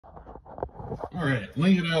All right,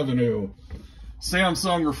 Lincoln Avenue,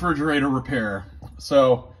 Samsung refrigerator repair.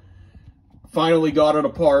 So, finally got it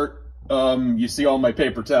apart. You see all my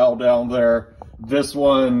paper towel down there. This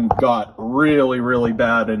one got really, really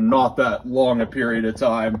bad in not that long a period of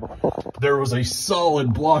time. There was a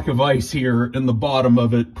solid block of ice here in the bottom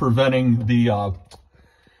of it, preventing the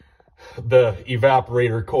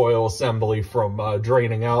evaporator coil assembly from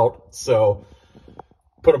draining out. So,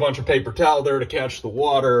 put a bunch of paper towel there to catch the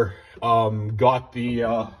water. Got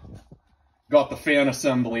the fan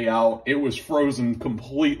assembly out. It was frozen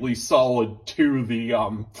completely solid to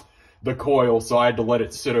the coil, so I had to let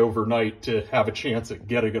it sit overnight to have a chance at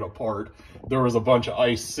getting it apart. There was a bunch of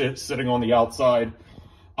ice sitting on the outside.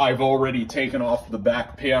 I've already taken off the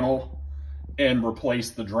back panel and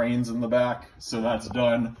replaced the drains in the back, so that's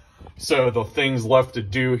done. So the things left to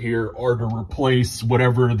do here are to replace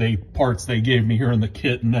whatever parts they gave me here in the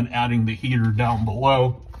kit, and then adding the heater down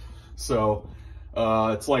below. So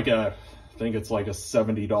it's like I think it's like a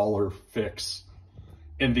 $70 fix,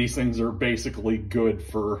 and these things are basically good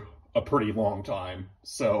for a pretty long time.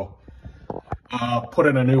 So put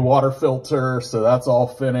in a new water filter, so that's all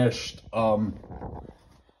finished.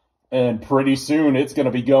 And pretty soon it's going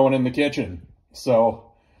to be going in the kitchen.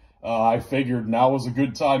 So I figured now was a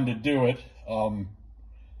good time to do it.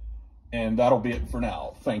 And that'll be it for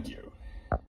now. Thank you.